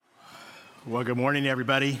Well, good morning,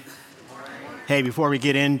 everybody. Hey, before we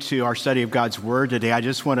get into our study of God's Word today, I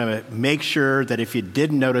just want to make sure that if you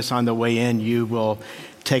didn't notice on the way in, you will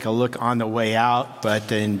take a look on the way out.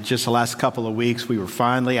 But in just the last couple of weeks, we were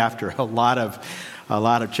finally, after a lot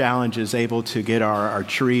of challenges, able to get our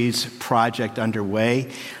trees project underway.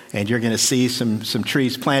 And you're going to see some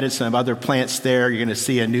trees planted, some other plants there. You're going to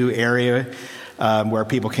see a new area where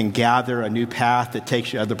people can gather, a new path that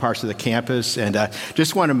takes you to other parts of the campus. And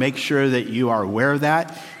just want to make sure that you are aware of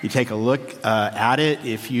that. You take a look at it.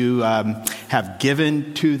 If you have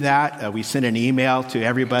given to that, we sent an email to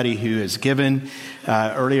everybody who has given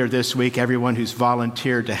earlier this week, everyone who's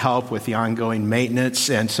volunteered to help with the ongoing maintenance.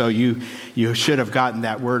 And so you should have gotten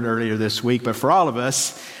that word earlier this week. But for all of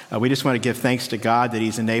us, we just want to give thanks to God that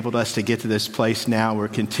He's enabled us to get to this place now. We're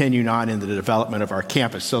continuing on in the development of our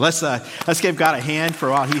campus. So let's give God a hand for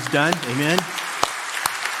all He's done. Amen.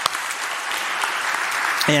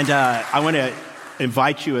 And I want to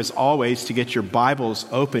invite you, as always, to get your Bibles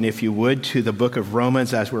open, if you would, to the book of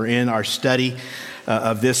Romans as we're in our study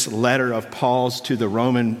of this letter of Paul's to the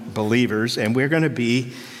Roman believers. And we're going to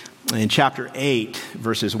be in chapter 8,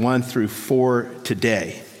 verses 1 through 4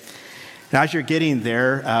 today. Now, as you're getting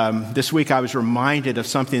there, this week I was reminded of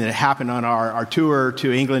something that happened on our tour to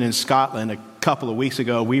England and Scotland a couple of weeks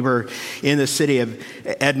ago. We were in the city of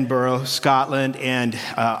Edinburgh, Scotland, and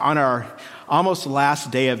on our almost last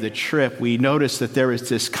day of the trip, we noticed that there was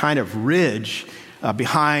this kind of ridge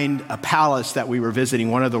behind a palace that we were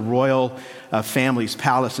visiting, one of the royal family's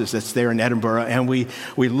palaces that's there in Edinburgh. And we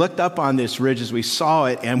looked up on this ridge as we saw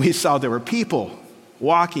it, and we saw there were people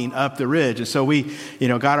walking up the ridge. And so we,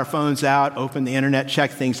 got our phones out, opened the internet,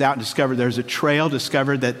 checked things out, and discovered there's a trail,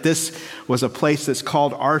 discovered that this was a place that's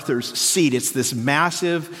called Arthur's Seat. It's this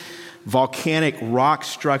massive volcanic rock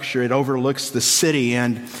structure. It overlooks the city,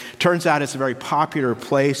 and turns out it's a very popular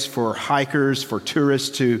place for hikers, for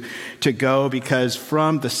tourists to go, because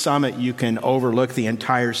from the summit you can overlook the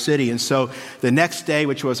entire city. And so the next day,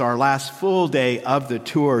 which was our last full day of the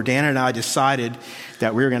tour, Dan and I decided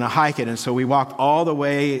that we were going to hike it. And so we walked all the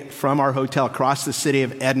way from our hotel across the city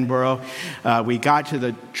of Edinburgh. We got to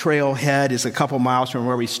the trailhead, is a couple miles from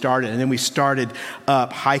where we started, and then we started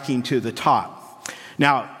up hiking to the top.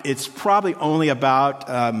 Now, it's probably only about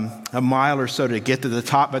a mile or so to get to the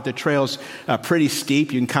top, but the trail's pretty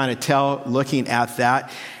steep. You can kind of tell looking at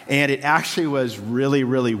that. And it actually was really,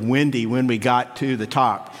 really windy when we got to the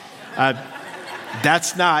top. I'm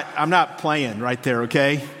not playing right there,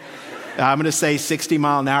 okay? I'm going to say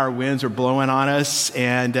 60-mile-an-hour winds are blowing on us.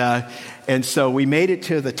 And so we made it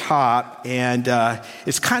to the top. And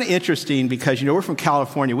it's kind of interesting because, we're from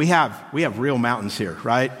California. We have real mountains here,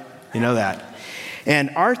 right? You know that.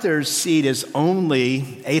 And Arthur's Seat is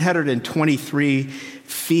only 823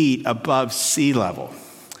 feet above sea level.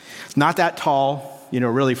 Not that tall,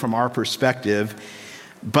 really from our perspective.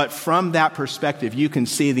 But from that perspective, you can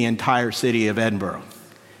see the entire city of Edinburgh.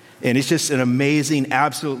 And it's just an amazing,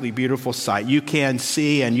 absolutely beautiful sight. You can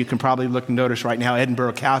see, and you can probably look and notice right now,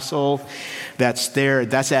 Edinburgh Castle that's there.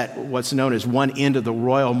 That's at what's known as one end of the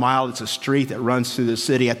Royal Mile. It's a street that runs through the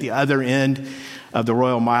city. At the other end of the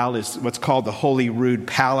Royal Mile is what's called the Holyrood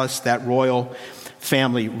Palace, that royal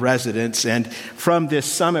family residence. And from this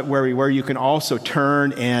summit where we were, you can also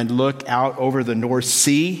turn and look out over the North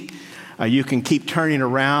Sea. You can keep turning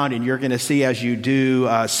around, and you're going to see, as you do,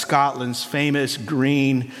 Scotland's famous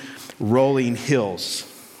green rolling hills.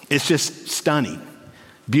 It's just stunning.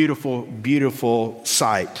 Beautiful, beautiful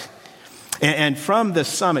sight. And from the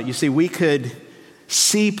summit, you see, we could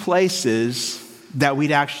see places that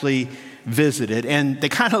we'd actually visited. And they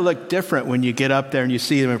kind of look different when you get up there and you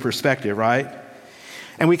see them in perspective, right?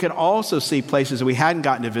 And we could also see places that we hadn't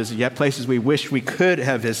gotten to visit yet, places we wish we could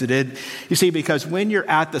have visited. You see, because when you're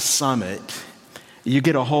at the summit, you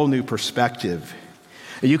get a whole new perspective.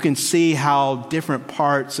 You can see how different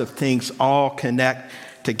parts of things all connect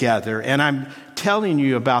together. And I'm telling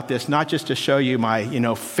you about this not just to show you my,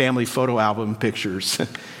 family photo album pictures.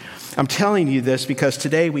 I'm telling you this because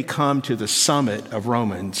today we come to the summit of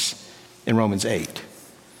Romans in Romans 8.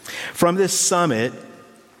 From this summit,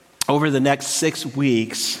 over the next 6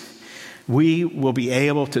 weeks, we will be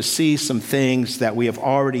able to see some things that we have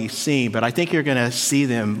already seen, but I think you're going to see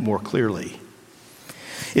them more clearly.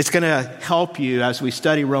 It's going to help you as we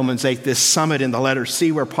study Romans 8, this summit in the letter,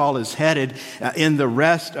 see where Paul is headed in the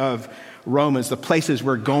rest of Romans, the places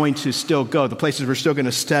we're going to still go, the places we're still going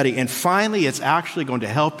to study. And finally, it's actually going to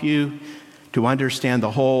help you to understand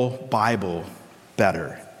the whole Bible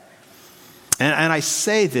better. And I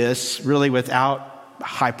say this really without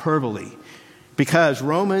hyperbole, because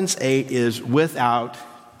Romans 8 is without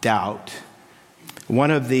doubt one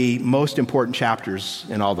of the most important chapters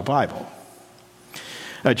in all the Bible.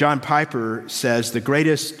 John Piper says the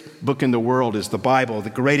greatest book in the world is the Bible. The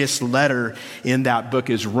greatest letter in that book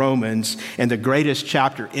is Romans, and the greatest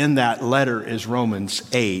chapter in that letter is Romans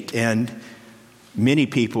 8. And many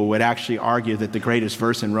people would actually argue that the greatest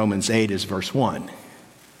verse in Romans 8 is verse 1.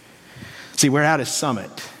 See, we're at a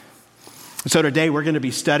summit. So today we're going to be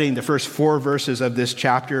studying the first 4 verses of this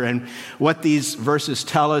chapter, and what these verses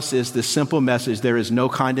tell us is the simple message: there is no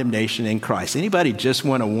condemnation in Christ. Anybody just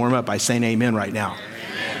want to warm up by saying amen right now?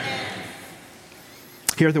 Amen.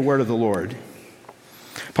 Hear the word of the Lord.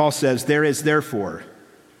 Paul says, there is therefore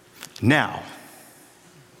now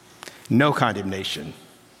no condemnation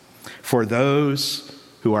for those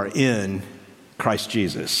who are in Christ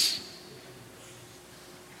Jesus.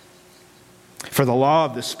 For the law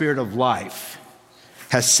of the Spirit of life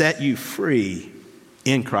has set you free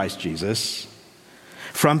in Christ Jesus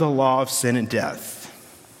from the law of sin and death.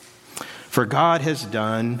 For God has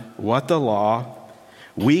done what the law,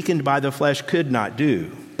 weakened by the flesh, could not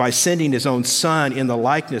do, by sending his own Son in the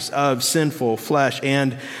likeness of sinful flesh.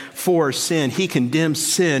 And for sin, he condemned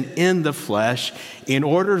sin in the flesh, in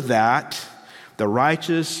order that the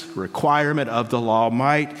righteous requirement of the law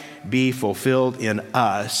might be fulfilled in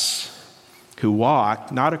us, who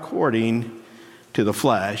walk not according to the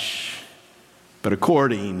flesh, but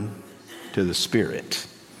according to the Spirit.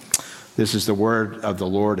 This is the word of the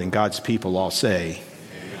Lord, and God's people all say,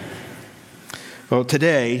 amen. Well,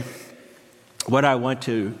 today, what I want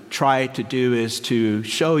to try to do is to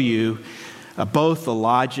show you both the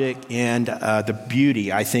logic and the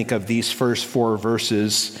beauty, I think, of these first 4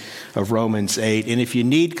 verses of Romans 8. And if you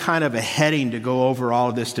need kind of a heading to go over all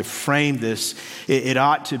of this, to frame this, it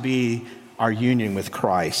ought to be our union with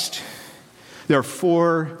Christ. There are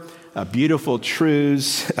 4 beautiful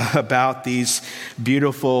truths about these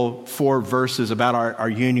beautiful 4 verses about our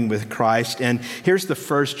union with Christ. And here's the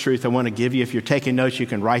first truth I want to give you. If you're taking notes, you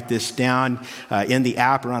can write this down in the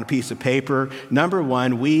app or on a piece of paper. Number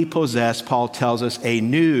 1, we possess, Paul tells us, a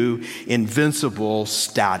new invincible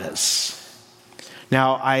status.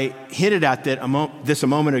 Now, I hinted at this a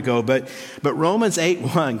moment ago, but Romans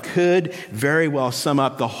 8:1 could very well sum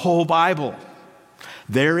up the whole Bible.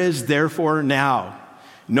 There is therefore now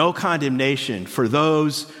no condemnation for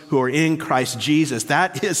those who are in Christ Jesus.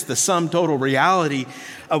 That is the sum total reality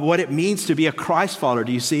of what it means to be a Christ follower.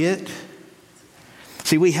 Do you see it?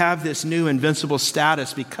 See, we have this new invincible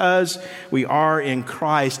status because we are in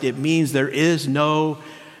Christ. It means there is no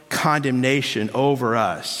condemnation over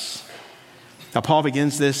us. Now, Paul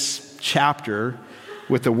begins this chapter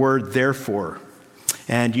with the word therefore.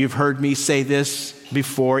 And you've heard me say this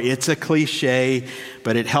before. It's a cliche,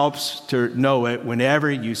 but it helps to know it. Whenever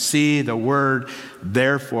you see the word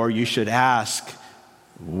therefore, you should ask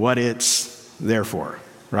what it's there for,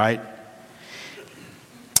 right?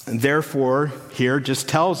 And therefore, here just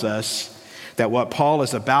tells us that what Paul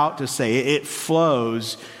is about to say, it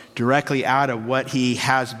flows directly out of what he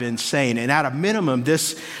has been saying. And at a minimum,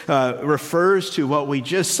 this refers to what we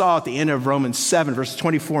just saw at the end of Romans 7, verses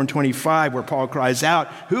 24 and 25, where Paul cries out,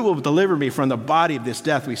 who will deliver me from the body of this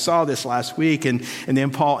death? We saw this last week. And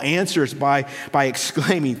then Paul answers by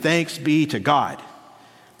exclaiming, thanks be to God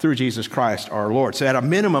through Jesus Christ our Lord. So at a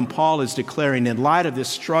minimum, Paul is declaring, in light of this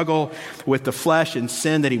struggle with the flesh and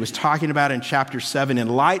sin that he was talking about in chapter 7, in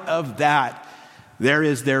light of that, there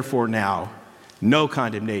is therefore now no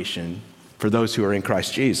condemnation for those who are in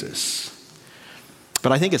Christ Jesus.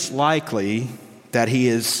 But I think it's likely that he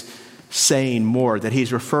is saying more, that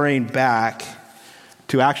he's referring back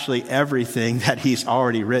to actually everything that he's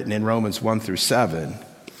already written in Romans 1 through 7.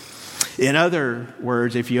 In other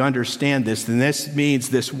words, if you understand this, then this means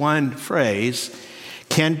this one phrase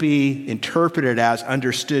can be interpreted as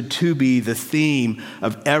understood to be the theme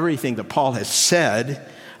of everything that Paul has said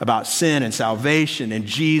about sin and salvation and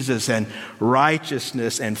Jesus and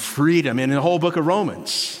righteousness and freedom in the whole book of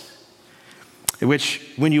Romans. Which,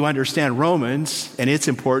 when you understand Romans and its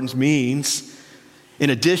importance, means, in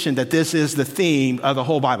addition, that this is the theme of the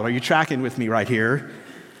whole Bible. Are you tracking with me right here?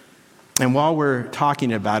 And while we're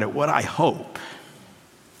talking about it, what I hope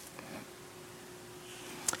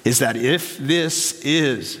is that if this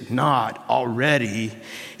is not already,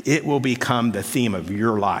 it will become the theme of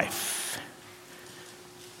your life.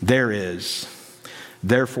 There is,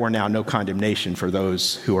 therefore, now no condemnation for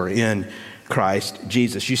those who are in Christ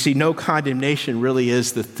Jesus. You see, no condemnation really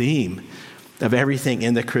is the theme of everything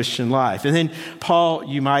in the Christian life. And then Paul,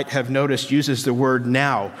 you might have noticed, uses the word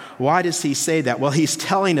now. Why does he say that? Well, he's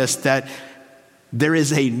telling us that There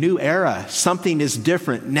is a new era. Something is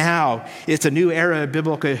different now. It's a new era of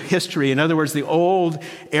biblical history. In other words, the old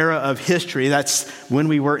era of history, that's when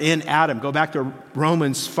we were in Adam. Go back to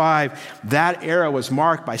Romans 5. That era was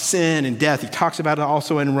marked by sin and death. He talks about it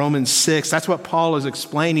also in Romans 6. That's what Paul is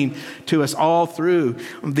explaining to us all through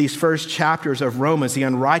these first chapters of Romans, the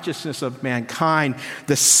unrighteousness of mankind,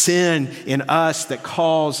 the sin in us that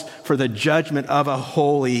calls for the judgment of a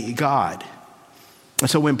holy God. And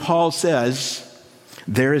so when Paul says,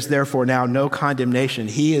 there is therefore now no condemnation,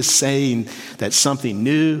 he is saying that something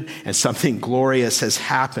new and something glorious has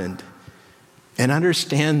happened. And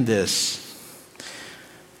understand this.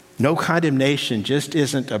 No condemnation just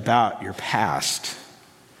isn't about your past.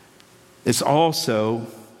 It's also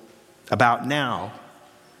about now.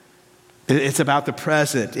 It's about the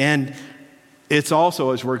present. And it's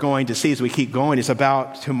also, as we're going to see as we keep going, it's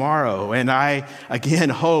about tomorrow. And I, again,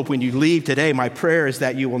 hope when you leave today, my prayer is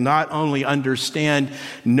that you will not only understand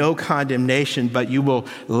no condemnation, but you will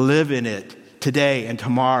live in it today and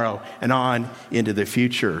tomorrow and on into the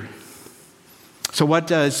future. So what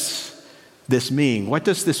does this mean? What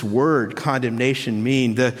does this word condemnation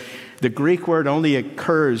mean? The Greek word only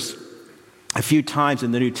occurs a few times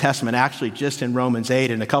in the New Testament, actually just in Romans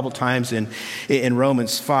 8 and a couple times in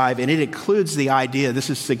Romans 5. And it includes the idea, this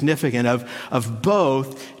is significant, of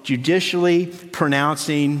both judicially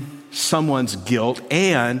pronouncing someone's guilt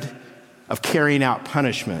and of carrying out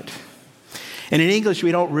punishment. And in English,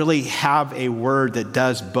 we don't really have a word that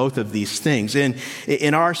does both of these things.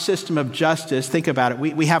 In our system of justice, think about it,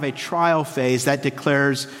 we have a trial phase that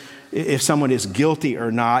declares if someone is guilty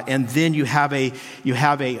or not, and then you have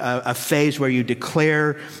a phase where you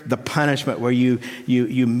declare the punishment, where you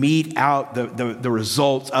mete out the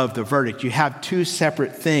results of the verdict. You have two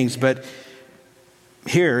separate things, but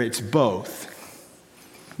here it's both.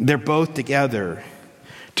 They're both together.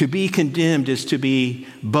 To be condemned is to be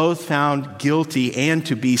both found guilty and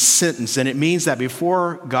to be sentenced, and it means that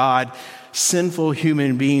before God, sinful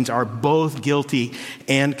human beings are both guilty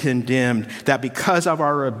and condemned, that because of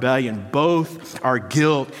our rebellion, both our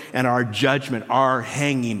guilt and our judgment are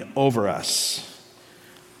hanging over us.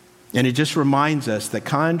 And it just reminds us that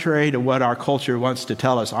contrary to what our culture wants to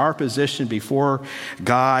tell us, our position before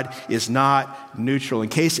God is not neutral. In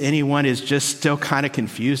case anyone is just still kind of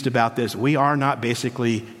confused about this, we are not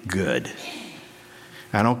basically good.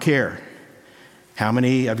 I don't care how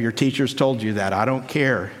many of your teachers told you that. I don't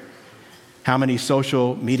care how many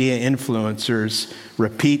social media influencers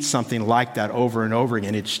repeat something like that over and over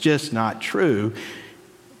again. It's just not true.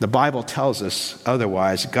 The Bible tells us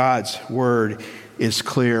otherwise. God's word is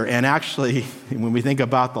clear. And actually, when we think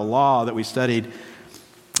about the law that we studied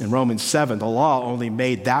in Romans 7, the law only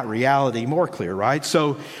made that reality more clear, right?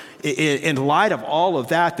 So in light of all of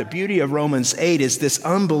that, the beauty of Romans 8 is this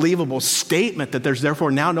unbelievable statement that there's therefore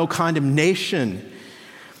now no condemnation,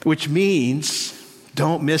 which means,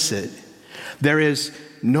 don't miss it, there is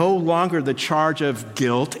no longer the charge of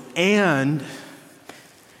guilt, and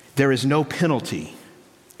there is no penalty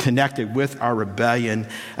connected with our rebellion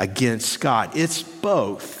against God. It's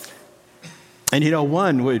both. And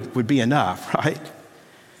one would be enough, right?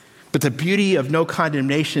 But the beauty of no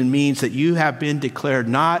condemnation means that you have been declared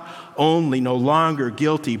not only no longer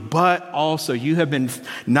guilty, but also you have been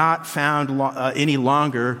not found any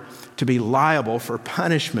longer to be liable for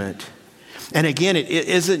punishment. And again, it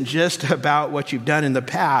isn't just about what you've done in the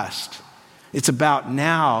past. It's about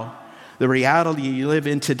now, the reality you live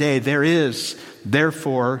in today. There is,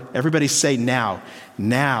 therefore, everybody say now,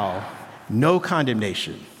 no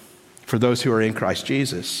condemnation for those who are in Christ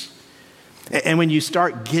Jesus. And when you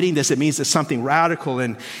start getting this, it means that something radical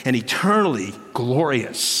and eternally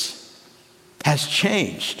glorious has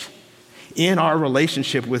changed in our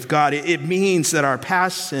relationship with God. It means that our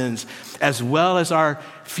past sins, as well as our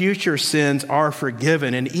future sins, are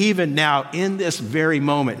forgiven. And even now, in this very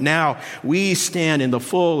moment, now we stand in the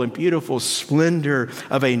full and beautiful splendor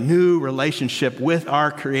of a new relationship with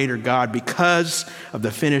our Creator God because of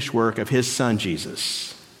the finished work of His Son,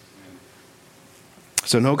 Jesus.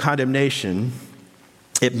 So no condemnation.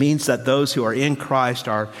 It means that those who are in Christ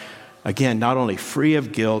are, again, not only free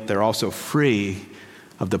of guilt, they're also free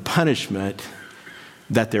of the punishment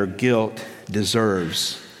that their guilt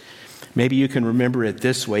deserves. Maybe you can remember it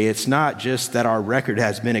this way. It's not just that our record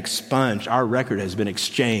has been expunged. Our record has been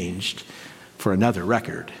exchanged for another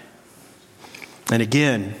record. And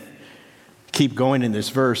again, keep going in this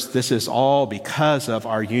verse, this is all because of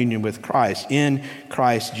our union with Christ, in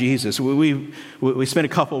Christ Jesus. We spent a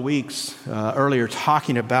couple weeks earlier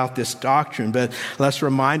talking about this doctrine, but let's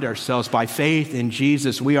remind ourselves, by faith in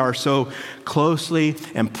Jesus, we are so closely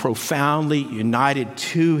and profoundly united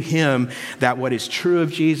to him that what is true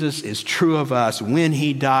of Jesus is true of us. When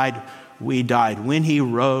he died, we died. When he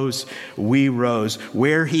rose, we rose.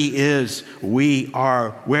 Where he is, we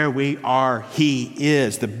are. Where we are, he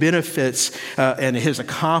is. The benefits and his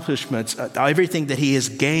accomplishments, everything that he has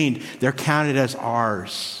gained, they're counted as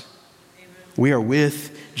ours. Amen. We are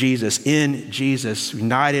with Jesus, in Jesus,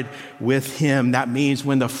 united with him. That means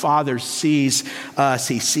when the Father sees us,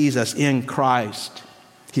 he sees us in Christ.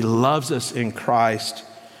 He loves us in Christ.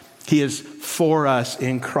 He is for us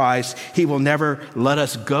in Christ. He will never let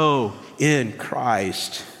us go in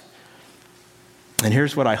Christ. And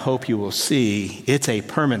here's what I hope you will see. It's a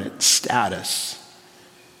permanent status.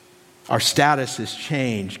 Our status is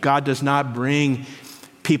changed. God does not bring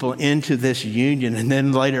people into this union and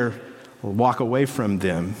then later walk away from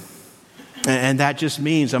them. And that just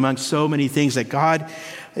means, among so many things, that God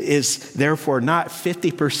is therefore not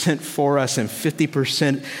 50% for us and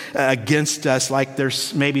 50% against us, like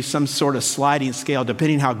there's maybe some sort of sliding scale,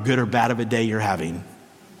 depending how good or bad of a day you're having.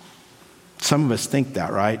 Some of us think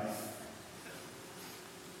that, right?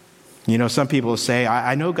 You know, some people will say,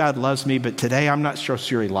 I know God loves me, but today I'm not sure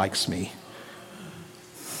he likes me.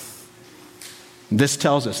 This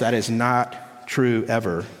tells us that is not true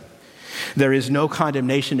ever. There is no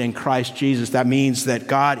condemnation in Christ Jesus. That means that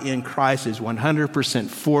God in Christ is 100%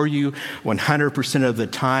 for you, 100% of the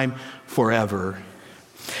time, forever.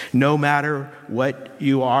 No matter what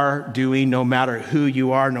you are doing, no matter who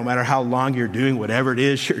you are, no matter how long you're doing whatever it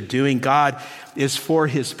is you're doing, God is for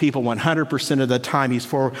his people 100% of the time. He's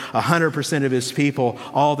for 100% of his people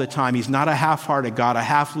all the time. He's not a half-hearted God, a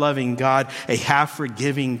half-loving God, a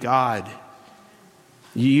half-forgiving God.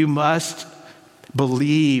 You must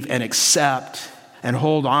believe and accept and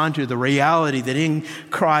hold on to the reality that in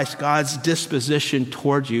Christ, God's disposition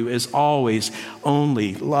towards you is always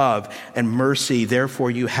only love and mercy.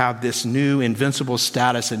 Therefore, you have this new invincible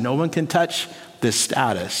status, and no one can touch this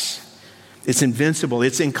status. It's invincible.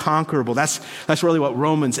 It's inconquerable. That's really what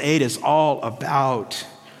Romans 8 is all about.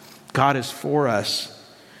 God is for us.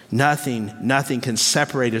 Nothing can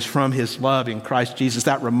separate us from his love in Christ Jesus.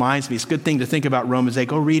 That reminds me, it's a good thing to think about Romans 8.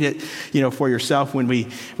 Go read it, for yourself when we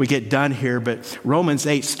get done here. But Romans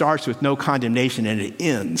 8 starts with no condemnation and it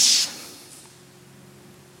ends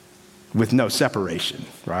with no separation,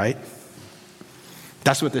 right?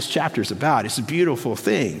 That's what this chapter is about. It's a beautiful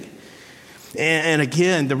thing. And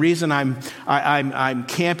again, the reason I'm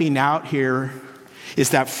camping out here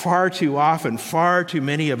is that far too often, far too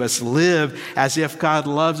many of us live as if God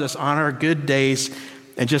loves us on our good days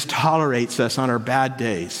and just tolerates us on our bad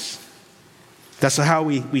days. That's how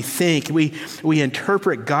we think. We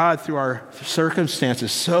interpret God through our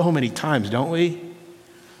circumstances so many times, don't we?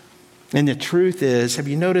 And the truth is, have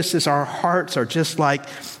you noticed this? Our hearts are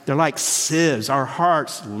they're like sieves. Our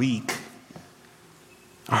hearts leak.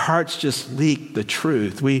 Our hearts just leak the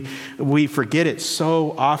truth. We forget it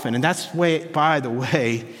so often. And by the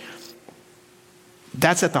way,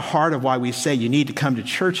 that's at the heart of why we say you need to come to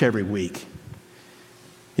church every week.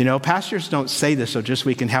 Pastors don't say this so just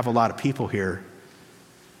we can have a lot of people here.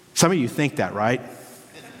 Some of you think that, right?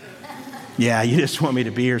 Yeah, you just want me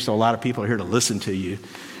to be here so a lot of people are here to listen to you.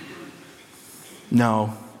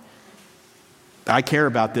 No. I care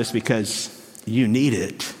about this because you need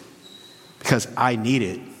it. Because I need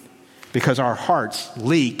it. Because our hearts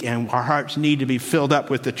leak and our hearts need to be filled up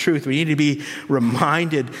with the truth. We need to be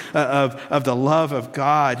reminded of the love of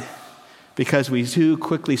God, because we too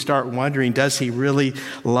quickly start wondering, does he really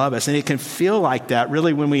love us? And it can feel like that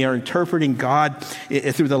really when we are interpreting God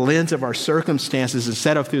through the lens of our circumstances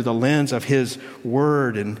instead of through the lens of his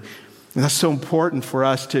word. And that's so important for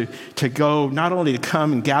us to go, not only to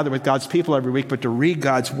come and gather with God's people every week, but to read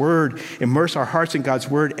God's word, immerse our hearts in God's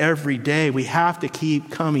word every day. We have to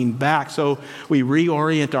keep coming back so we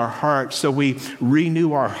reorient our hearts, so we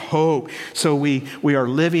renew our hope, so we are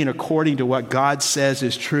living according to what God says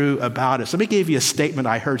is true about us. Let me give you a statement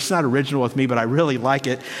I heard. It's not original with me, but I really like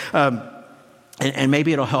it. And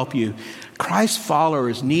maybe it'll help you. Christ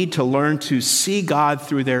followers need to learn to see God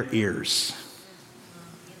through their ears.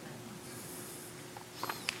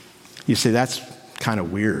 You say, that's kind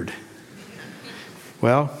of weird.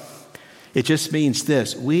 Well, it just means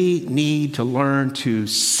this. We need to learn to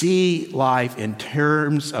see life in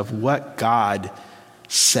terms of what God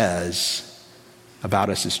says about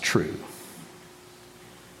us is true.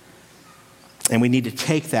 And we need to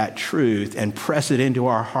take that truth and press it into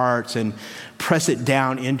our hearts and press it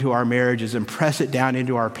down into our marriages and press it down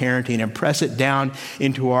into our parenting and press it down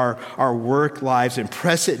into our work lives and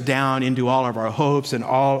press it down into all of our hopes and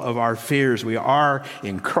all of our fears. We are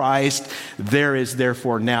in Christ. There is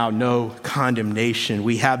therefore now no condemnation.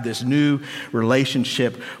 We have this new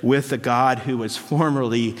relationship with the God who was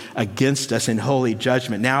formerly against us in holy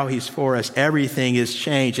judgment. Now he's for us. Everything is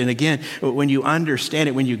changed. And again, when you understand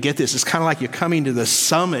it, when you get this, it's kind of like you're coming to the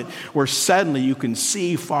summit where suddenly you can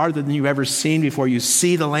see farther than you've ever seen before. You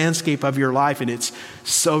see the landscape of your life, and it's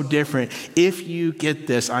so different. If you get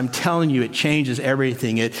this, I'm telling you, it changes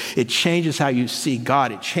everything. It changes how you see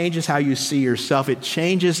God. It changes how you see yourself. It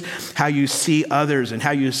changes how you see others and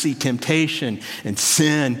how you see temptation and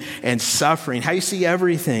sin and suffering, how you see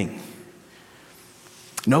everything.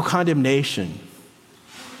 No condemnation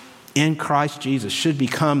in Christ Jesus should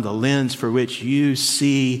become the lens for which you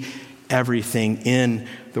see everything in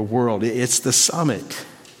the world. It's the summit.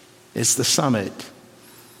 It's the summit.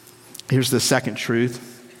 Here's the second truth.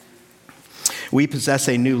 We possess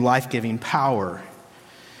a new life-giving power.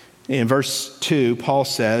 In verse 2, Paul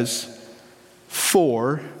says,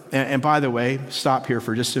 for, and by the way, stop here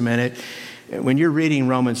for just a minute. When you're reading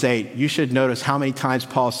Romans 8, you should notice how many times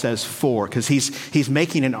Paul says for, because he's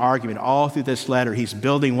making an argument all through this letter. He's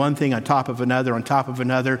building one thing on top of another, on top of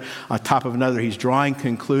another, on top of another. He's drawing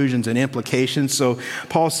conclusions and implications. So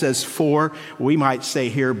Paul says for, we might say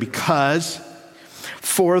here because,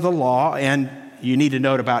 for the law, and you need to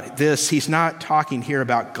note about this, he's not talking here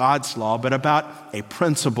about God's law, but about a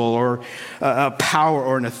principle or a power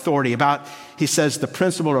or an authority. He says the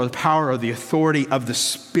principle or the power or the authority of the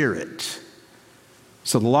Spirit.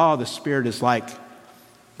 So the law of the Spirit is like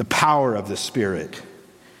the power of the Spirit.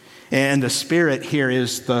 And the Spirit here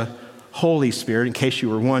is the Holy Spirit, in case you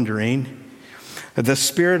were wondering. The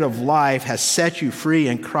Spirit of life has set you free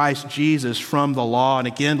in Christ Jesus from the law. And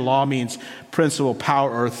again, law means principle, power,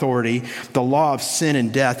 or authority. The law of sin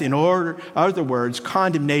and death. In other words,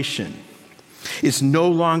 condemnation is no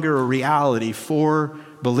longer a reality for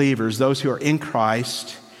believers, those who are in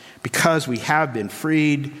Christ, because we have been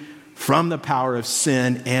freed from the power of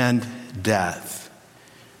sin and death.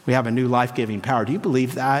 We have a new life-giving power. Do you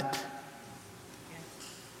believe that?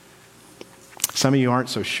 Some of you aren't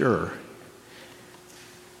so sure.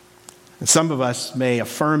 And some of us may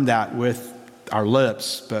affirm that with our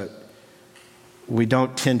lips, but we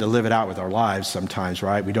don't tend to live it out with our lives sometimes,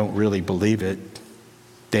 right? We don't really believe it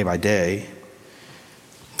day by day.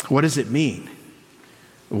 What does it mean?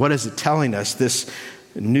 What is it telling us, this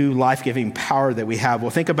new life-giving power that we have?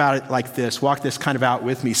 Well, think about it like this. Walk this kind of out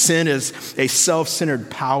with me. Sin is a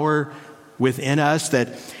self-centered power within us that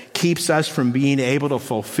keeps us from being able to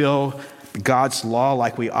fulfill God's law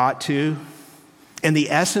like we ought to. And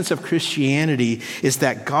the essence of Christianity is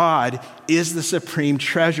that God is the supreme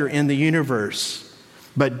treasure in the universe.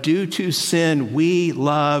 But due to sin, we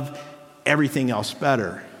love everything else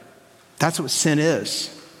better. That's what sin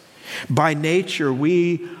is. By nature,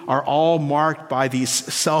 we are all marked by these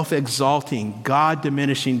self-exalting,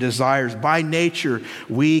 God-diminishing desires. By nature,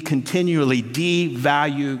 we continually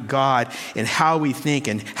devalue God in how we think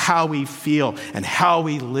and how we feel and how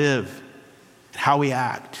we live, and how we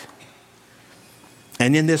act.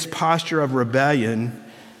 And in this posture of rebellion,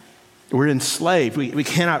 we're enslaved. We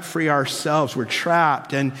cannot free ourselves. We're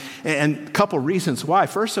trapped. And a couple reasons why.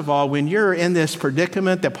 First of all, when you're in this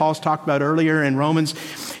predicament that Paul's talked about earlier in Romans,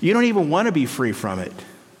 you don't even want to be free from it.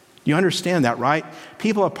 You understand that, right?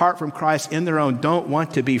 People apart from Christ in their own don't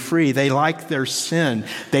want to be free. They like their sin.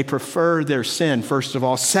 They prefer their sin, first of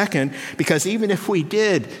all. Second, because even if we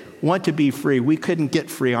did want to be free, we couldn't get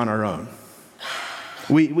free on our own.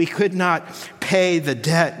 We could not pay the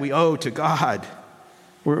debt we owe to God.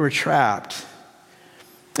 We're trapped.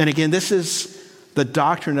 And again, this is the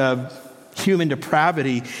doctrine of human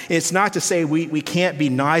depravity. It's not to say we can't be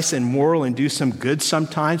nice and moral and do some good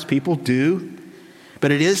sometimes. People do.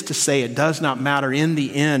 But it is to say it does not matter in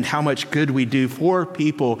the end how much good we do for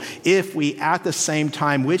people if we, at the same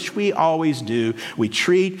time, which we always do, we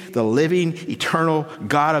treat the living, eternal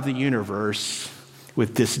God of the universe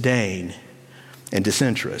with disdain and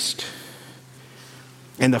disinterest.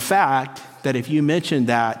 And the fact that if you mentioned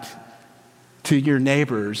that to your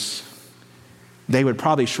neighbors, they would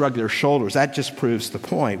probably shrug their shoulders. That just proves the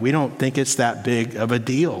point. We don't think it's that big of a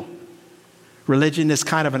deal. Religion is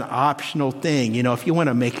kind of an optional thing. You know, if you want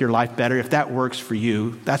to make your life better, if that works for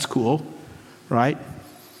you, that's cool, right?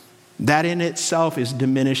 That in itself is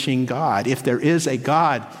diminishing God. If there is a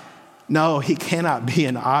God, no, he cannot be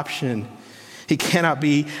an option. He cannot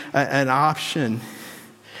be an option.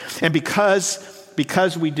 And because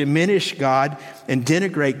because we diminish God and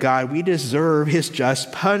denigrate God, we deserve his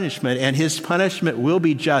just punishment. And his punishment will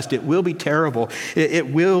be just. It will be terrible. It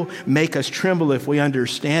will make us tremble if we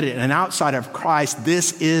understand it. And outside of Christ,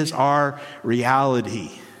 this is our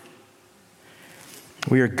reality.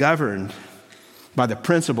 We are governed by the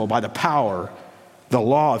principle, by the power, the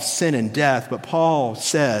law of sin and death. But Paul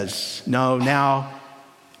says, no,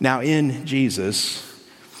 now in Jesus,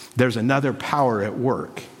 there's another power at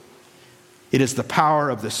work. It is the power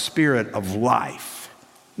of the Spirit of life,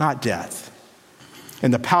 not death.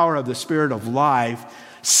 And the power of the Spirit of life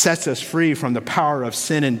sets us free from the power of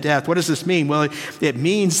sin and death. What does this mean? Well, it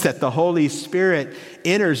means that the Holy Spirit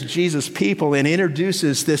enters Jesus' people and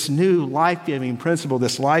introduces this new life-giving principle,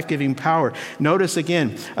 this life-giving power. Notice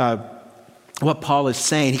again what Paul is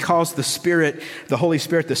saying. He calls the Spirit, the Holy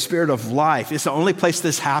Spirit, the Spirit of life. It's the only place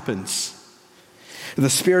this happens. The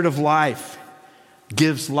Spirit of life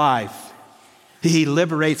gives life. He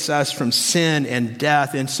liberates us from sin and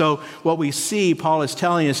death. And so what we see, Paul is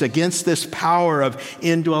telling us, against this power of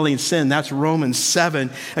indwelling sin, that's Romans 7.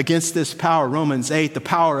 Against this power, Romans 8, the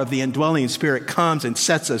power of the indwelling Spirit comes and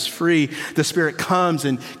sets us free. The Spirit comes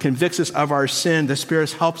and convicts us of our sin. The Spirit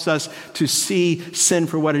helps us to see sin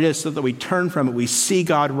for what it is so that we turn from it. We see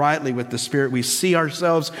God rightly with the Spirit. We see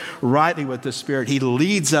ourselves rightly with the Spirit. He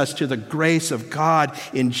leads us to the grace of God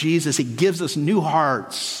in Jesus. He gives us new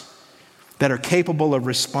hearts that are capable of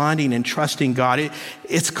responding and trusting God.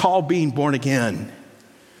 It's called being born again.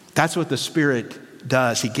 That's what the Spirit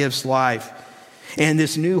does. He gives life. And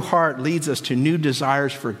this new heart leads us to new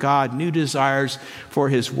desires for God, new desires for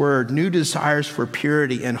his word, new desires for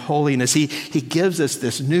purity and holiness. He gives us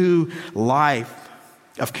this new life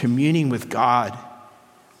of communing with God.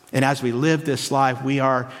 And as we live this life, we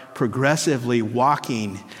are progressively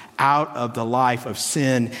walking out of the life of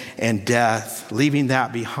sin and death, leaving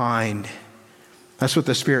that behind. That's what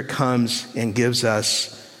the Spirit comes and gives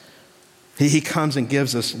us. He comes and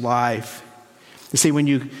gives us life. You see, when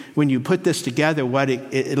you put this together, what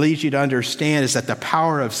it leads you to understand is that the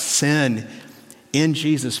power of sin in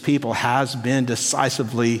Jesus' people has been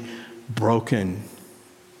decisively broken.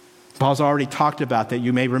 Paul's already talked about that.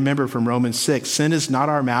 You may remember from Romans 6. Sin is not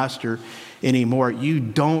our master anymore. You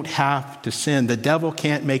don't have to sin. The devil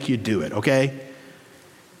can't make you do it, okay?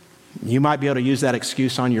 You might be able to use that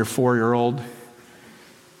excuse on your 4-year-old.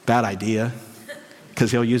 Bad idea, because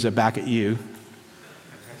he'll use it back at you.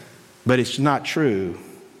 But it's not true.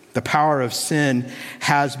 The power of sin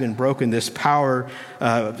has been broken. This power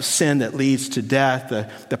of sin that leads to death,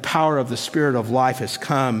 the power of the Spirit of life has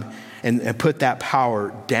come and put that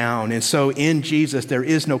power down. And so in Jesus, there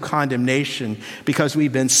is no condemnation because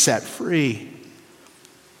we've been set free.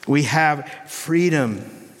 We have freedom.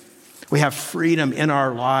 We have freedom in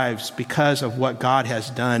our lives because of what God has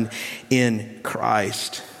done in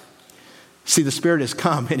Christ. See, the Spirit has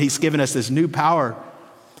come and he's given us this new power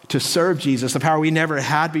to serve Jesus, the power we never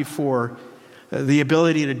had before, the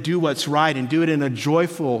ability to do what's right and do it in a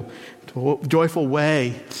joyful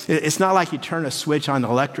way. It's not like you turn a switch on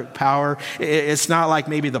electric power. It's not like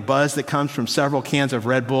maybe the buzz that comes from several cans of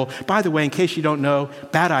Red Bull. By the way, in case you don't know,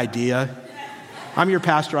 bad idea. I'm your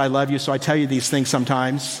pastor. I love you, so I tell you these things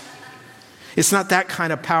sometimes. It's not that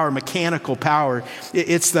kind of power, mechanical power.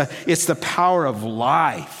 It's the power of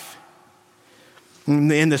life.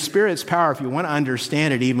 And the Spirit's power, if you want to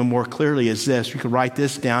understand it even more clearly, is this. You can write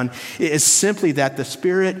this down. It's simply that the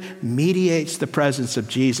Spirit mediates the presence of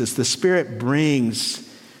Jesus. The Spirit brings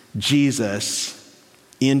Jesus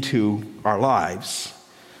into our lives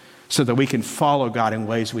so that we can follow God in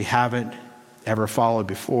ways we haven't ever followed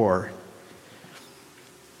before.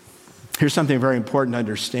 Here's something very important to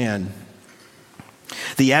understand.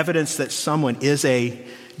 The evidence that someone is a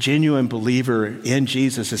genuine believer in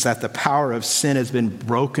Jesus is that the power of sin has been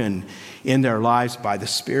broken in their lives by the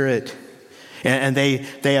Spirit. And they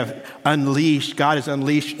have unleashed, God has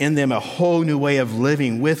unleashed in them a whole new way of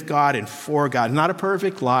living with God and for God. Not a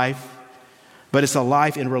perfect life, but it's a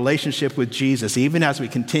life in relationship with Jesus, even as we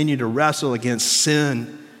continue to wrestle against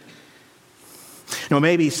sin. You know,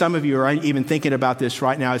 maybe some of you are even thinking about this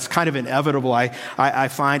right now. It's kind of inevitable. I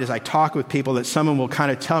find as I talk with people that someone will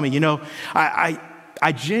kind of tell me, you know,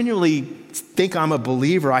 I genuinely think I'm a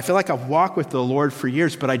believer. I feel like I've walked with the Lord for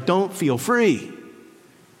years, but I don't feel free.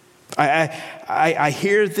 I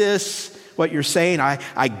hear this, what you're saying.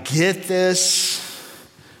 I get this.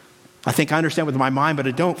 I think I understand with my mind, but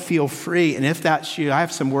I don't feel free. And if that's you, I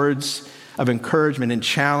have some words of encouragement and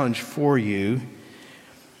challenge for you.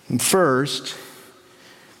 And first,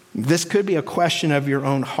 this could be a question of your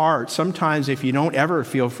own heart. Sometimes if you don't ever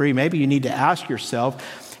feel free, maybe you need to ask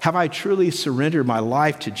yourself, Have I truly surrendered my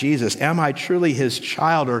life to Jesus? Am I truly his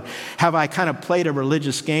child? Or have I kind of played a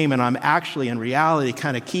religious game and I'm actually in reality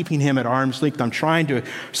kind of keeping him at arm's length? I'm trying to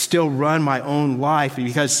still run my own life,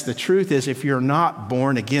 because the truth is, if you're not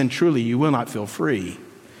born again, truly, you will not feel free.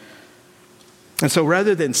 And so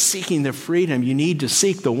rather than seeking the freedom, you need to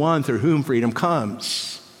seek the one through whom freedom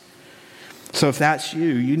comes. So if that's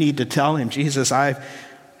you, you need to tell him, Jesus, I've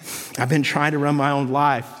been trying to run my own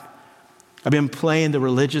life. I've been playing the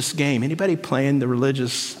religious game. Anybody playing the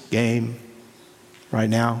religious game right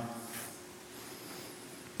now?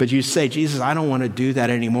 But you say, Jesus, I don't want to do that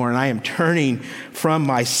anymore, and I am turning from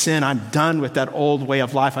my sin. I'm done with that old way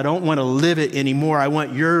of life. I don't want to live it anymore. I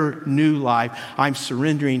want your new life. I'm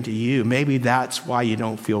surrendering to you. Maybe that's why you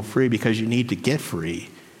don't feel free, because you need to get free.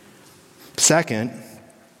 Second,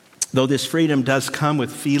 though this freedom does come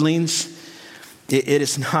with feelings, it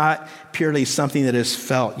is not purely something that is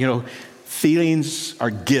felt. You know, feelings are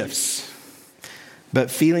gifts, but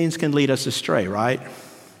feelings can lead us astray, right?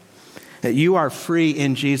 That you are free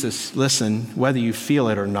in Jesus, listen, whether you feel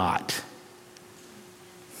it or not.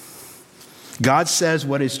 God says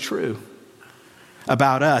what is true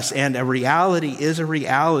about us, and a reality is a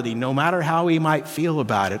reality, no matter how we might feel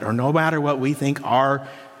about it, or no matter what we think our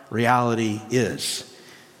reality is.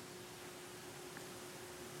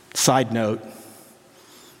 Side note,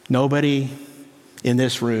 nobody in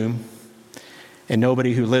this room and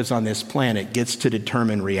nobody who lives on this planet gets to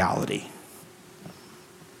determine reality.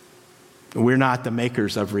 We're not the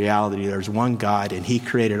makers of reality. There's one God, and he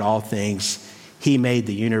created all things. He made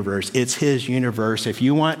the universe. It's his universe. If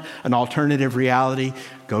you want an alternative reality,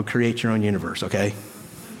 go create your own universe, okay?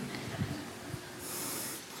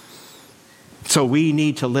 So we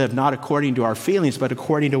need to live not according to our feelings, but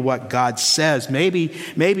according to what God says. Maybe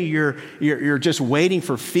you're just waiting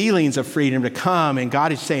for feelings of freedom to come, and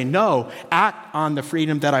God is saying, no, act on the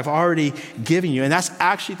freedom that I've already given you. And that's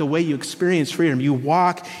actually the way you experience freedom. You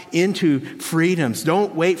walk into freedoms.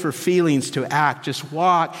 Don't wait for feelings to act. Just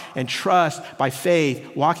walk and trust by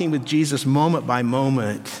faith, walking with Jesus moment by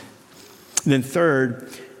moment. And then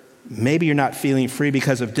third, maybe you're not feeling free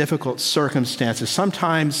because of difficult circumstances.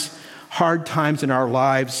 Sometimes hard times in our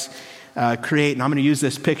lives create, and I'm going to use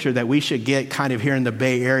this picture that we should get kind of here in the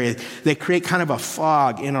Bay Area. They create kind of a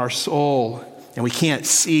fog in our soul, and we can't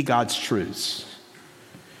see God's truths.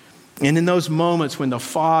 And in those moments when the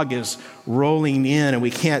fog is rolling in and we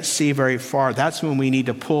can't see very far, that's when we need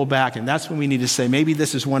to pull back, and that's when we need to say, maybe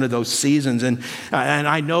this is one of those seasons, and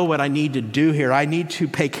I know what I need to do here. I need to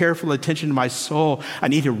pay careful attention to my soul. I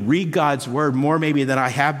need to read God's word more maybe than I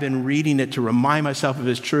have been reading it, to remind myself of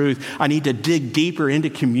his truth. I need to dig deeper into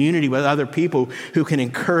community with other people who can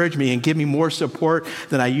encourage me and give me more support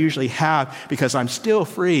than I usually have, because I'm still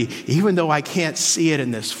free, even though I can't see it in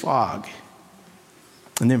this fog.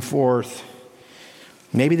 And then fourth,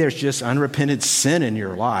 maybe there's just unrepented sin in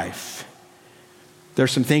your life.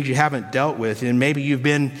 There's some things you haven't dealt with, and maybe you've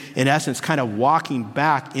been, in essence, kind of walking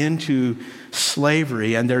back into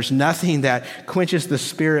slavery, and there's nothing that quenches the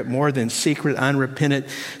spirit more than secret, unrepentant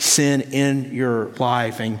sin in your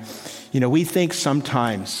life. And, you know, we think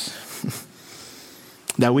sometimes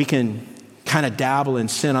that we can kind of dabble in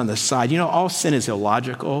sin on the side. You know, all sin is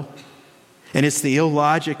illogical. And it's the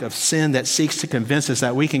illogic of sin that seeks to convince us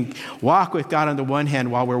that we can walk with God on the one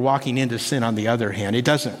hand while we're walking into sin on the other hand. It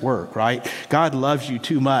doesn't work, right? God loves you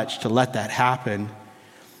too much to let that happen.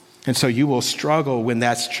 And so you will struggle when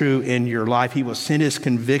that's true in your life. He will send his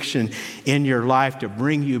conviction in your life to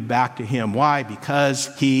bring you back to him. Why?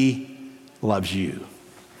 Because he loves you.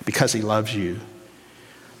 Because he loves you.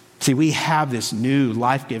 See, we have this new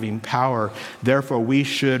life-giving power. Therefore, we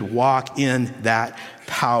should walk in that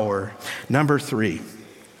power. Number 3,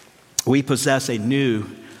 we possess a new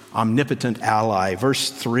omnipotent ally.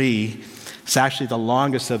 Verse 3 is actually the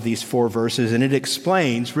longest of these 4 verses, and it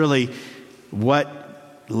explains really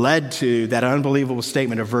what led to that unbelievable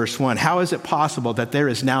statement of verse 1. How is it possible that there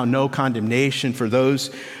is now no condemnation for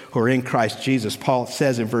those who are in Christ Jesus? Paul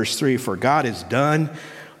says in verse 3, for God has done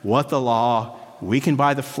what the law weakened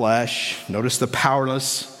by the flesh. Notice the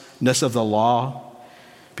powerlessness of the law,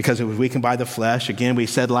 because it was weakened by the flesh. Again, we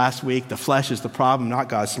said last week, the flesh is the problem, not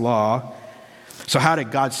God's law. So how did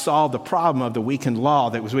God solve the problem of the weakened law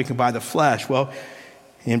that was weakened by the flesh? Well,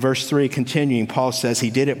 in verse 3, continuing, Paul says he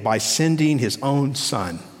did it by sending his own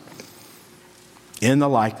son in the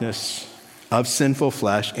likeness of sinful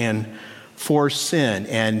flesh and for sin.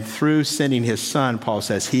 And through sending his son, Paul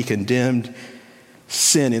says he condemned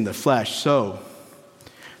sin in the flesh. So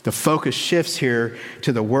the focus shifts here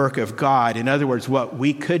to the work of God. In other words, what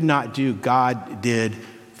we could not do, God did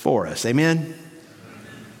for us. Amen?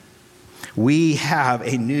 We have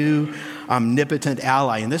a new omnipotent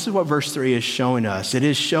ally. And this is what verse 3 is showing us. It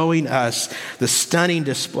is showing us the stunning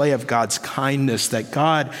display of God's kindness, that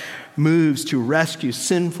God moves to rescue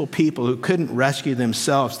sinful people who couldn't rescue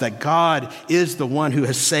themselves, that God is the one who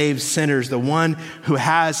has saved sinners, the one who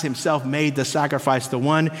has himself made the sacrifice, the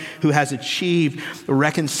one who has achieved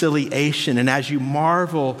reconciliation. And as you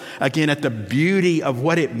marvel again at the beauty of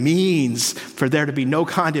what it means for there to be no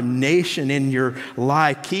condemnation in your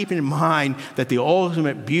life, keep in mind that the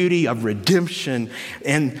ultimate beauty of redemption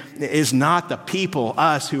is not the people,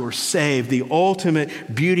 us who are saved. The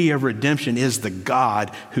ultimate beauty of redemption is the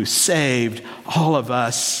God who saved all of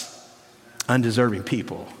us undeserving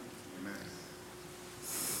people.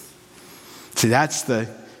 See, that's the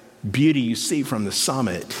beauty you see from the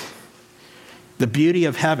summit. The beauty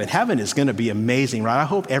of heaven. Heaven is going to be amazing, right? I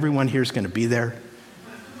hope everyone here is going to be there.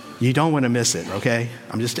 You don't want to miss it, okay?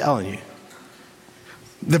 I'm just telling you.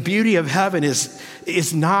 The beauty of heaven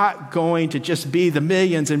is not going to just be the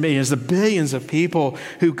millions and millions, the billions of people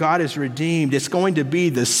who God has redeemed. It's going to be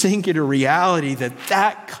the singular reality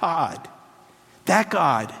that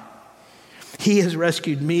God, he has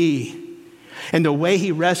rescued me. And the way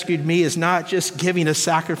he rescued me is not just giving a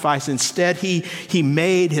sacrifice. Instead, he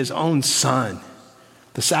made his own son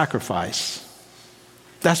the sacrifice.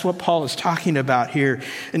 That's what Paul is talking about here.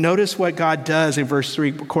 And notice what God does in verse 3,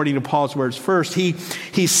 according to Paul's words. First, he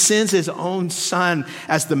sends his own son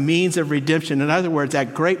as the means of redemption. In other words,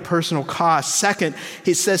 at great personal cost. Second,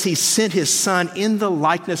 he says he sent his son in the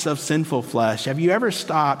likeness of sinful flesh. Have you ever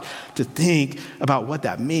stopped to think about what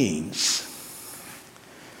that means?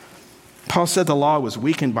 Paul said the law was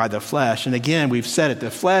weakened by the flesh. And again, we've said it. The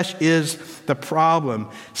flesh is the problem.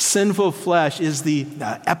 Sinful flesh is the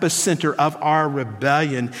epicenter of our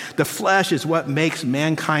rebellion. The flesh is what makes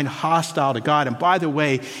mankind hostile to God. And by the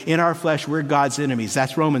way, in our flesh, we're God's enemies.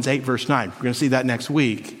 That's Romans 8, verse 9. We're going to see that next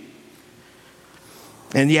week.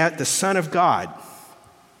 And yet the Son of God,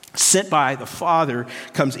 sent by the Father,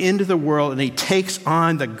 comes into the world and he takes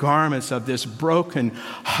on the garments of this broken,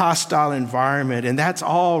 hostile environment. And that's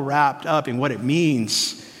all wrapped up in what it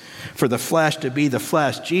means for the flesh to be the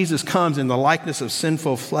flesh. Jesus comes in the likeness of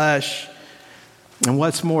sinful flesh. And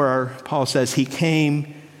what's more, Paul says he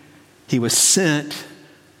was sent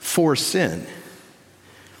for sin.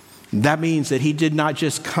 That means that he did not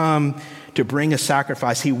just come to bring a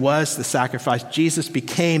sacrifice. He was the sacrifice. Jesus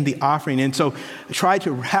became the offering. And so try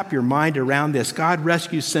to wrap your mind around this. God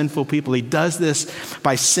rescues sinful people. He does this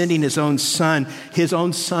by sending his own son. His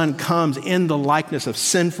own son comes in the likeness of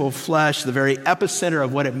sinful flesh, the very epicenter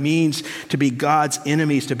of what it means to be God's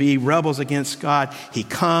enemies, to be rebels against God. He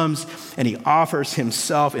comes and he offers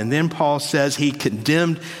himself. And then Paul says he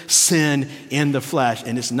condemned sin in the flesh.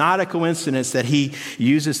 And it's not a coincidence that he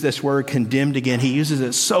uses this word condemned again. He uses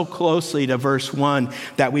it so closely to verse 1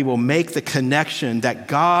 that we will make the connection that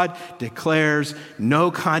God declares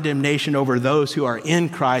no condemnation over those who are in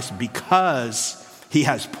Christ because he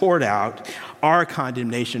has poured out our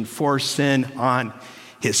condemnation for sin on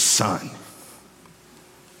his son.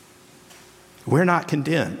 We're not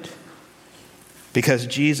condemned because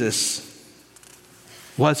Jesus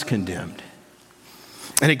was condemned.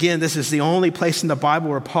 And again, this is the only place in the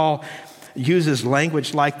Bible where Paul uses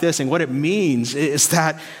language like this. And what it means is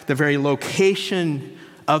that the very location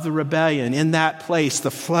of the rebellion, in that place, the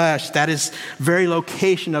flesh, that is very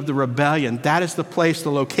location of the rebellion. That is the place,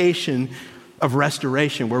 the location of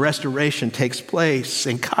restoration, where restoration takes place.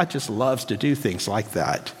 And God just loves to do things like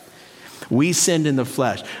that. We sinned in the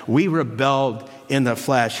flesh. We rebelled in the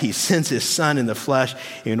flesh. He sends his son in the flesh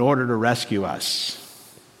in order to rescue us.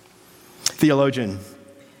 Theologian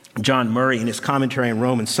John Murray, in his commentary on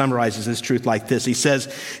Romans, summarizes this truth like this. He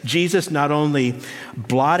says, Jesus not only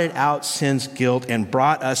blotted out sin's guilt and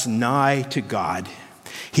brought us nigh to God,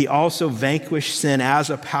 he also vanquished sin as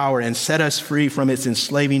a power and set us free from its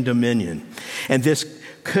enslaving dominion. And this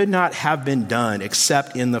could not have been done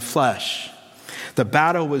except in the flesh. The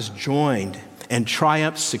battle was joined and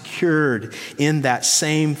triumph secured in that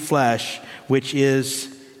same flesh, which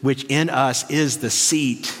in us is the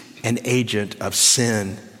seat and agent of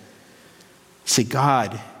sin. See,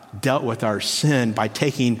 God dealt with our sin by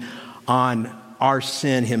taking on our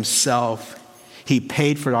sin himself. He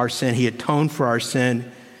paid for our sin. He atoned for our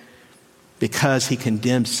sin because he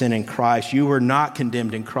condemned sin in Christ. You were not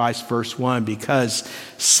condemned in Christ, verse 1, because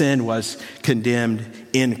sin was condemned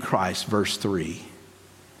in Christ, verse 3.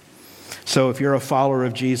 So if you're a follower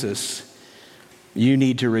of Jesus, you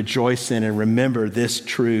need to rejoice in and remember this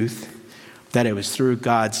truth, that it was through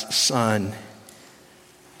God's Son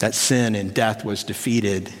that sin and death was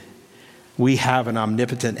defeated. we have an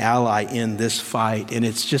omnipotent ally in this fight. And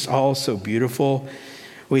it's just all so beautiful.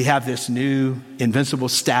 We have this new invincible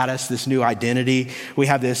status, this new identity. We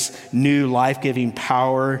have this new life-giving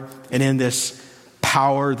power. And in this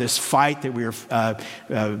power, this fight that we're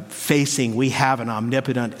facing, we have an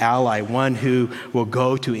omnipotent ally, one who will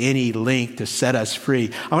go to any length to set us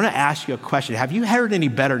free. I want to ask you a question. Have you heard any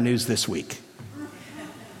better news this week?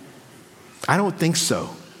 I don't think so.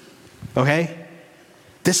 Okay?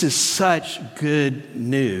 This is such good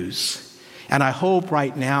news. And I hope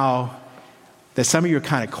right now that some of you are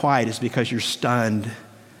kind of quiet is because you're stunned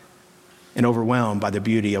and overwhelmed by the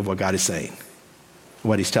beauty of what God is saying,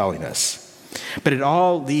 what he's telling us. But it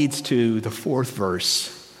all leads to the fourth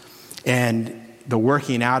verse and the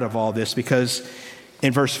working out of all this, because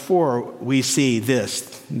in verse 4, we see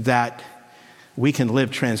this, that we can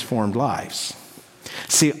live transformed lives.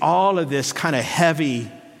 See, all of this kind of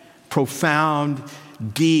heavy, profound,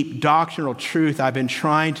 deep doctrinal truth I've been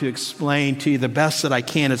trying to explain to you the best that I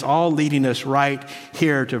can is all leading us right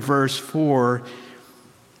here to verse 4,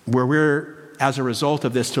 where we're, as a result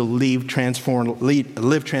of this, to live transformed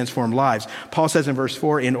lives. Paul says in verse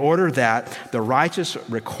 4, in order that the righteous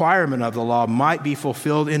requirement of the law might be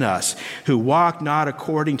fulfilled in us, who walk not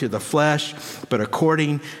according to the flesh, but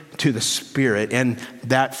according to the Spirit. And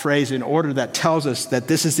that phrase, in order, that tells us that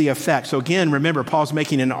this is the effect. So again, remember, Paul's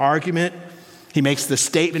making an argument. He makes the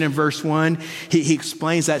statement in verse 1. He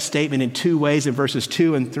explains that statement in two ways in verses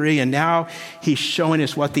 2 and 3. And now he's showing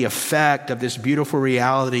us what the effect of this beautiful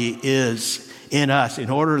reality is in us, in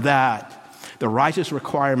order that the righteous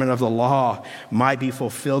requirement of the law might be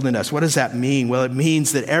fulfilled in us. What does that mean? Well, it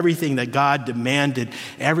means that everything that God demanded,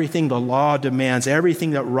 everything the law demands,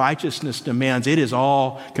 everything that righteousness demands, it is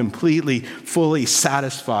all completely, fully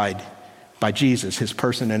satisfied by Jesus, his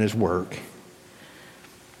person and his work.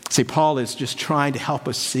 See, Paul is just trying to help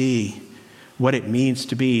us see what it means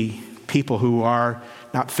to be people who are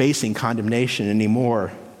not facing condemnation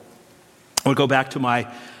anymore. I want to go back to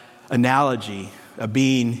my analogy of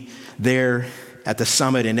being there at the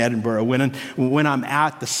summit in Edinburgh. When I'm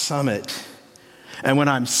at the summit and when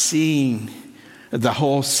I'm seeing the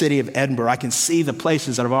whole city of Edinburgh, I can see the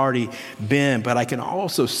places that I've already been, but I can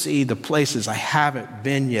also see the places I haven't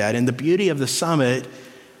been yet. And the beauty of the summit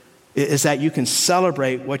is that you can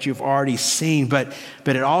celebrate what you've already seen, but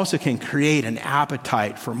it also can create an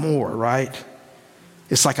appetite for more, right?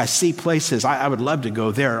 It's like I see places, I would love to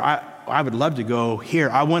go there. I would love to go here.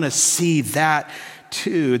 I want to see that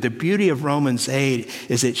too. The beauty of Romans 8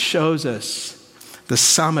 is it shows us the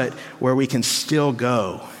summit where we can still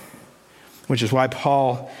go, which is why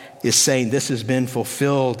Paul is saying this has been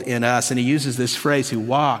fulfilled in us. And he uses this phrase, who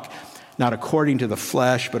walk not according to the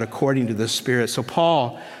flesh, but according to the Spirit. So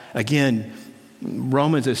Paul, again,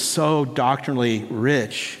 Romans is so doctrinally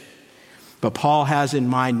rich, but Paul has in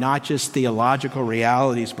mind not just theological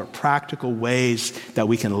realities, but practical ways that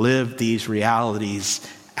we can live these realities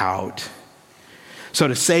out. So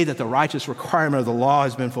to say that the righteous requirement of the law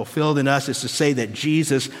has been fulfilled in us is to say that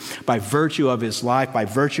Jesus, by virtue of his life, by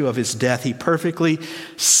virtue of his death, he perfectly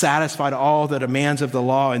satisfied all the demands of the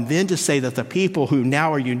law. And then to say that the people who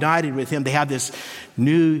now are united with him, they have this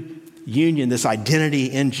new union, this identity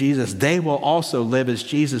in Jesus. They will also live as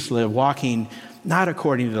Jesus lived, walking not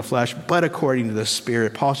according to the flesh, but according to the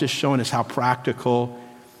Spirit. Paul's just showing us how practical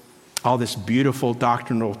all this beautiful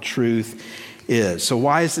doctrinal truth is. So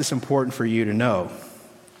why is this important for you to know?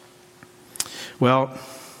 Well,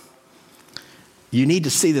 you need to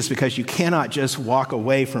see this because you cannot just walk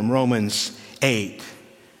away from Romans 8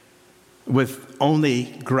 with only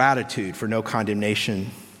gratitude for no condemnation.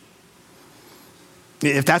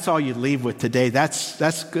 If that's all you leave with today,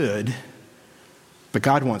 that's good. But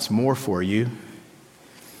God wants more for you.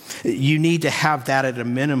 You need to have that at a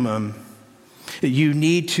minimum. You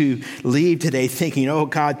need to leave today thinking, oh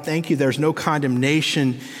God, thank you. There's no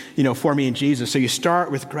condemnation, for me in Jesus. So you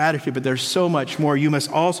start with gratitude, but there's so much more. You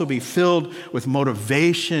must also be filled with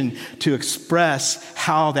motivation to express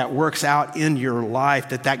how that works out in your life,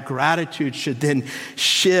 that gratitude should then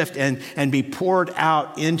shift and be poured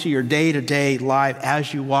out into your day-to-day life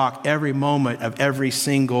as you walk every moment of every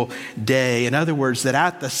single day. In other words, that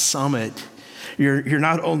at the summit, you're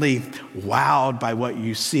not only wowed by what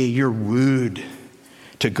you see, you're wooed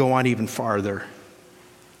to go on even farther,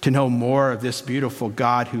 to know more of this beautiful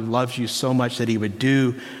God who loves you so much that he would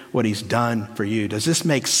do what he's done for you. Does this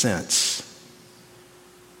make sense?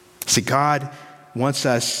 See, God wants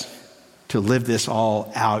us to live this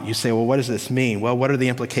all out. You say, well, what does this mean? Well, what are the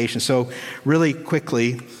implications? So really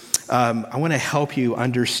quickly, I want to help you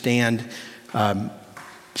understand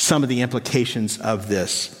some of the implications of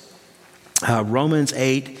this. Romans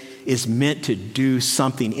 8 is meant to do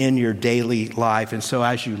something in your daily life. And so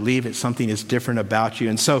as you leave it, something is different about you.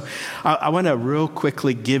 And so I want to real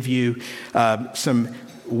quickly give you some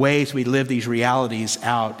ways we live these realities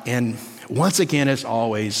out. And once again, as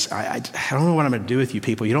always, I don't know what I'm going to do with you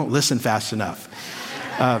people. You don't listen fast enough.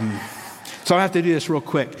 So I have to do this real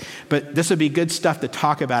quick, but this would be good stuff to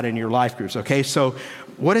talk about in your life groups, okay? So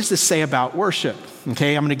what does this say about worship?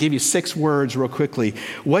 Okay, I'm going to give you 6 words real quickly.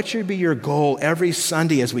 What should be your goal every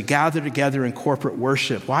Sunday as we gather together in corporate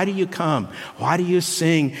worship? Why do you come? Why do you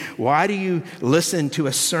sing? Why do you listen to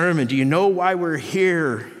a sermon? Do you know why we're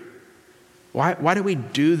here? Why do we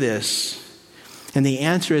do this? And the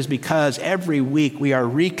answer is because every week we are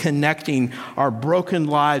reconnecting our broken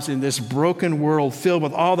lives in this broken world filled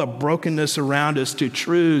with all the brokenness around us to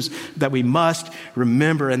truths that we must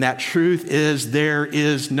remember. And that truth is there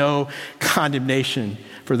is no condemnation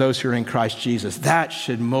for those who are in Christ Jesus. That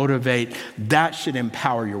should motivate, that should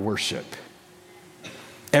empower your worship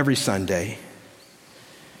every Sunday.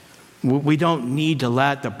 We don't need to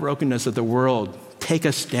let the brokenness of the world take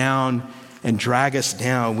us down and drag us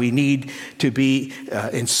down. We need to be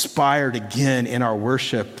inspired again in our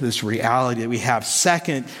worship, this reality that we have.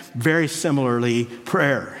 Second, very similarly,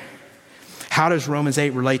 prayer. How does Romans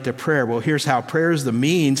 8 relate to prayer? Well, here's how. Prayer is the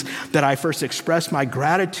means that I first express my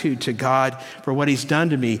gratitude to God for what he's done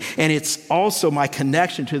to me. And it's also my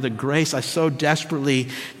connection to the grace I so desperately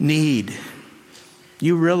need.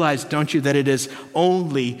 You realize, don't you, that it is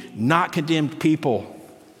only not condemned people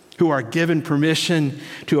who are given permission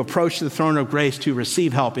to approach the throne of grace to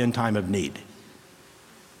receive help in time of need.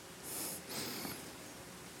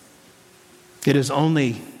 It is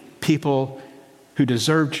only people who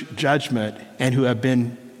deserve judgment and who have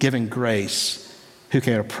been given grace who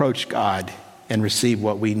can approach God and receive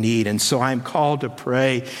what we need. And so I'm called to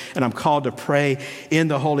pray, and I'm called to pray in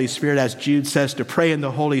the Holy Spirit, as Jude says, to pray in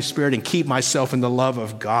the Holy Spirit and keep myself in the love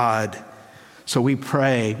of God. So we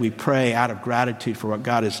pray out of gratitude for what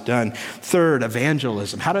God has done. Third,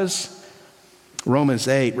 evangelism. How does Romans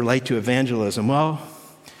 8 relate to evangelism? Well,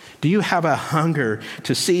 do you have a hunger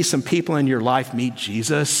to see some people in your life meet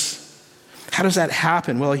Jesus? How does that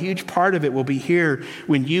happen? Well, a huge part of it will be here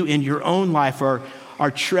when you in your own life are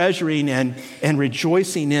treasuring and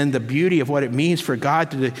rejoicing in the beauty of what it means for God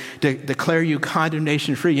to declare you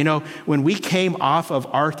condemnation free. You know, when we came off of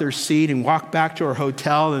Arthur's Seat and walked back to our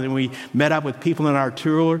hotel, and then we met up with people in our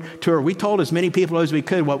tour, we told as many people as we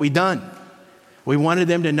could what we'd done. We wanted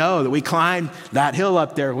them to know that we climbed that hill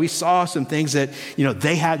up there. We saw some things that,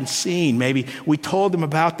 they hadn't seen. Maybe we told them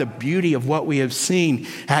about the beauty of what we have seen,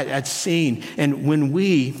 had seen. And when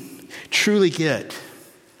we truly get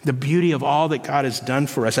the beauty of all that God has done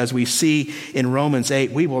for us, as we see in Romans 8,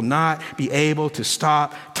 we will not be able to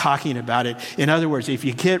stop talking about it. In other words, if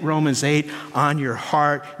you get Romans 8 on your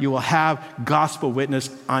heart, you will have gospel witness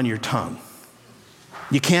on your tongue.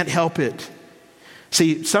 You can't help it.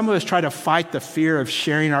 See, some of us try to fight the fear of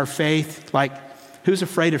sharing our faith. Like, who's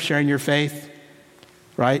afraid of sharing your faith?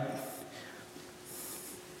 Right?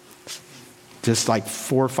 Just like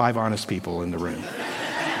 4 or 5 honest people in the room.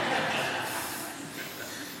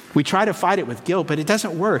 We try to fight it with guilt, but it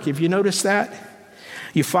doesn't work. Have you noticed that?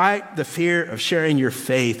 You fight the fear of sharing your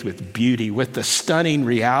faith with beauty, with the stunning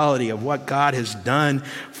reality of what God has done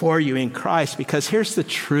for you in Christ. Because here's the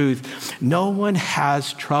truth. No one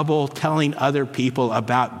has trouble telling other people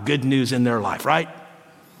about good news in their life, right?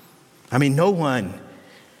 I mean, no one.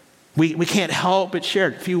 We can't help but share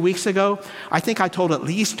it. A few weeks ago, I think I told at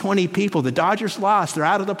least 20 people the Dodgers lost. They're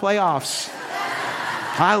out of the playoffs.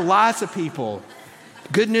 Lots of people.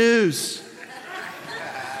 Good news.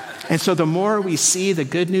 And so the more we see the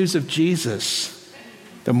good news of Jesus,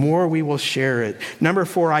 the more we will share it. Number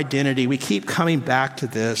 4, identity. We keep coming back to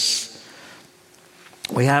this.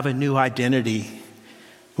 We have a new identity.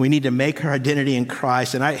 We need to make our identity in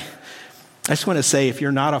Christ. And I just want to say, if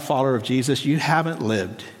you're not a follower of Jesus, you haven't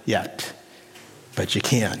lived yet, but you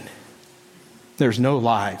can. There's no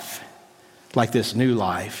life like this new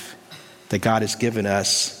life that God has given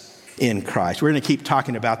us in Christ. We're going to keep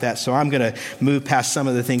talking about that, so I'm going to move past some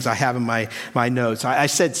of the things I have in my notes. I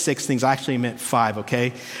said 6 things. I actually meant 5,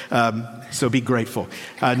 okay? So be grateful.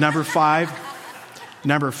 Number 5,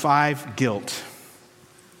 guilt.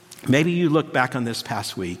 Maybe you look back on this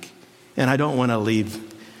past week, and I don't want to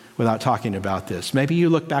leave without talking about this. Maybe you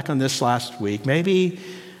look back on this last week. Maybe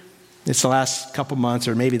it's the last couple months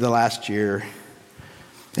or maybe the last year,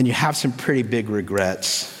 and you have some pretty big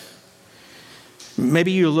regrets.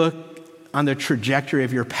 Maybe you look on the trajectory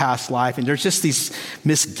of your past life and there's just these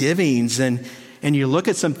misgivings and and you look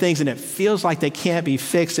at some things and it feels like they can't be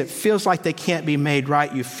fixed. It feels like they can't be made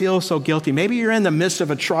right. You feel so guilty. Maybe you're in the midst of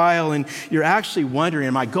a trial and you're actually wondering,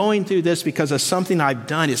 am I going through this because of something I've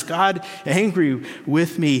done? Is God angry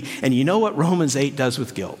with me? And you know what Romans 8 does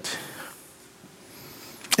with guilt?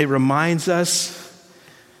 It reminds us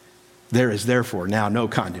there is therefore now no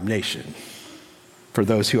condemnation for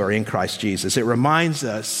those who are in Christ Jesus. It reminds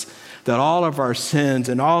us that all of our sins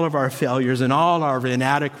and all of our failures and all our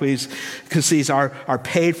inadequacies are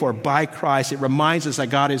paid for by Christ. It reminds us that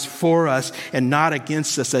God is for us and not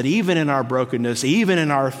against us, that even in our brokenness, even in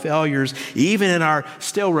our failures, even in our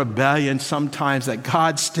still rebellion sometimes, that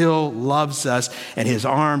God still loves us and his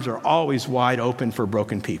arms are always wide open for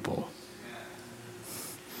broken people.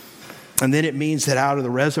 And then it means that out of the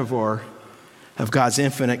reservoir of God's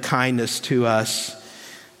infinite kindness to us,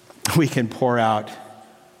 we can pour out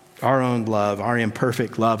our own love, our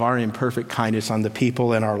imperfect kindness on the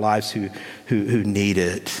people in our lives who need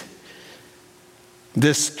it.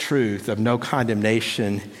 This truth of no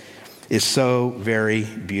condemnation is so very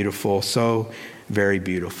beautiful, so very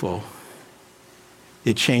beautiful.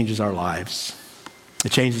 It changes our lives.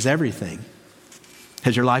 It changes everything.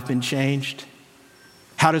 Has your life been changed?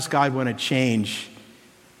 How does God want to change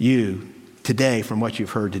you today from what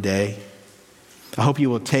you've heard today? I hope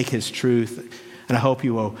you will take his truth, and I hope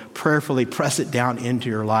you will prayerfully press it down into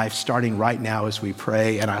your life starting right now as we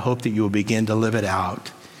pray, and I hope that you will begin to live it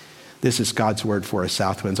out. This is God's word for us,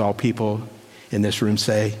 Southwinds. All people in this room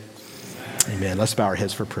say, amen. Let's bow our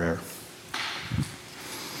heads for prayer.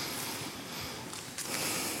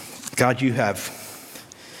 God, you have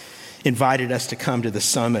invited us to come to the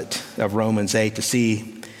summit of Romans 8 to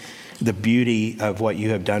see the beauty of what you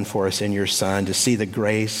have done for us in your Son, to see the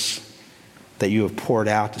grace that you have poured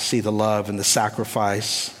out, to see the love and the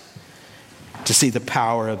sacrifice, to see the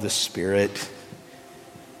power of the Spirit,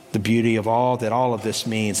 the beauty of all of this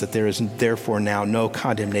means, that there is therefore now no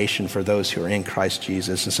condemnation for those who are in Christ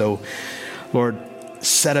Jesus. And so, Lord,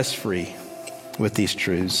 set us free with these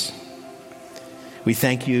truths. We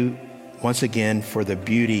thank you once again for the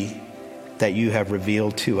beauty that you have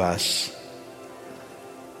revealed to us.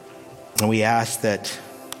 And we ask that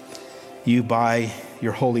you, by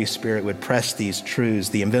your Holy Spirit, would press these truths,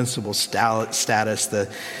 the invincible status,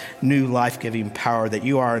 the new life-giving power, that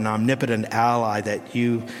you are an omnipotent ally, that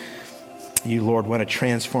you, Lord, want to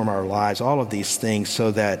transform our lives, all of these things, so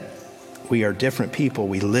that we are different people,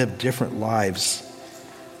 we live different lives,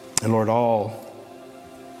 and Lord, all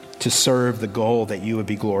to serve the goal that you would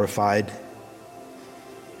be glorified,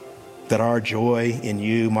 that our joy in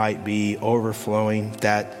you might be overflowing,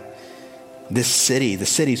 that this city, the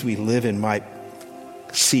cities we live in, might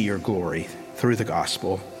see your glory through the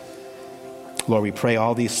gospel. Lord, we pray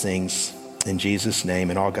all these things in Jesus' name,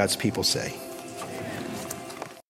 and all God's people say,